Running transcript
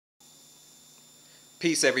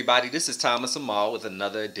Peace everybody, this is Thomas Amal with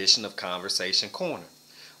another edition of Conversation Corner.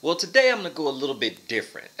 Well, today I'm going to go a little bit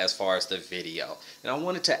different as far as the video, and I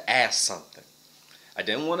wanted to ask something. I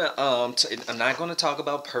didn't want to, I'm not going to talk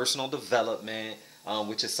about personal development,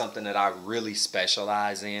 which is something that I really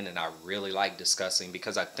specialize in and I really like discussing,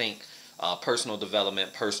 because I think personal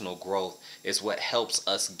development, personal growth is what helps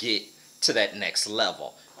us get to that next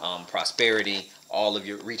level. Prosperity,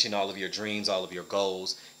 reaching all of your dreams, all of your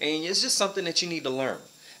goals, and it's just something that you need to learn.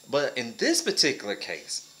 But in this particular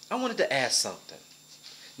case, I wanted to ask something.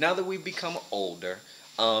 Now that we've become older,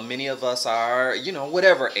 many of us are,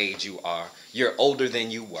 whatever age you are, you're older than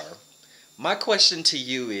you were. My question to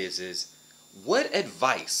you is what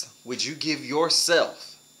advice would you give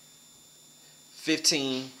yourself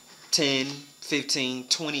 10, 15,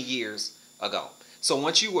 20 years ago? So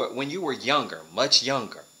when you were younger, much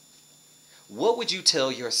younger, what would you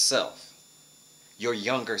tell yourself, your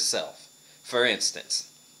younger self? For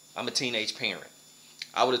instance, I'm a teenage parent.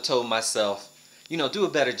 I would have told myself, do a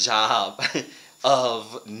better job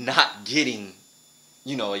of not getting,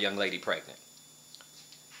 a young lady pregnant.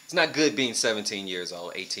 It's not good being 17 years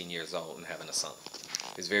old, 18 years old and having a son.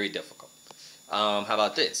 It's very difficult. How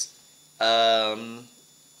about this?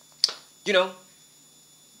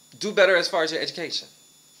 Do better as far as your education.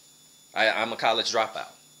 I'm a college dropout.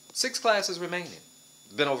 6 classes remaining.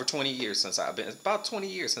 It's been over 20 years since about 20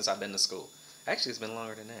 years since I've been to school. Actually, it's been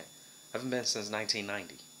longer than that. I haven't been since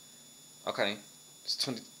 1990. Okay? It's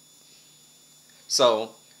 20.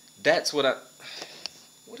 So, that's what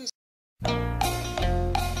what is...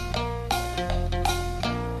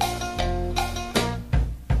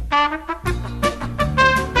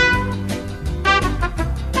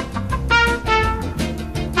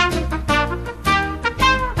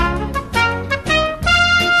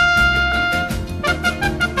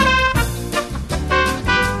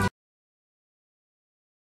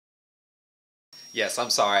 Yes, I'm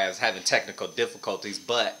sorry, I was having technical difficulties,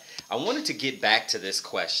 but I wanted to get back to this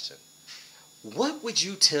question. What would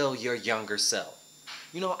you tell your younger self?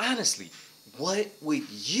 Honestly, what would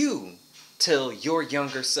you tell your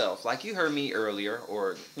younger self? Like you heard me earlier,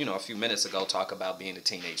 or, a few minutes ago talk about being a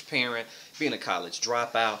teenage parent, being a college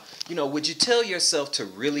dropout. Would you tell yourself to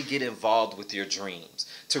really get involved with your dreams,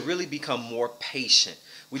 to really become more patient?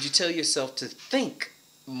 Would you tell yourself to think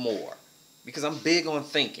more? Because I'm big on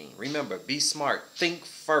thinking. Remember, be smart. Think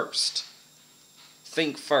first.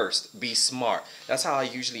 Think first. Be smart. That's how I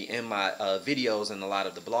usually end my videos and a lot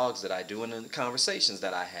of the blogs that I do and the conversations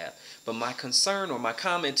that I have. But my concern or my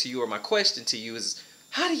comment to you or my question to you is,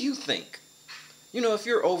 how do you think? If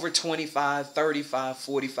you're over 25, 35,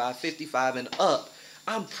 45, 55 and up,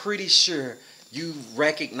 I'm pretty sure you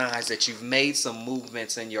recognize that you've made some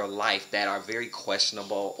movements in your life that are very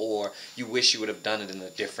questionable, or you wish you would have done it in a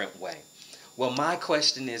different way. Well, my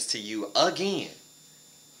question is to you again.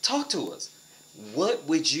 Talk to us. What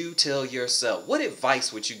would you tell yourself? What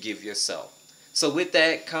advice would you give yourself? So with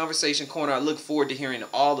that Conversation Corner, I look forward to hearing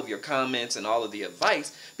all of your comments and all of the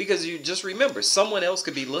advice, because you just remember, someone else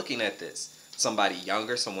could be looking at this. Somebody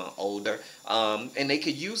younger, someone older, and they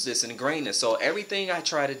could use this and ingrain this. So everything I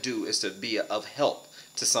try to do is to be of help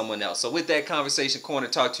to someone else. So with that Conversation Corner,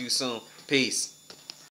 talk to you soon. Peace.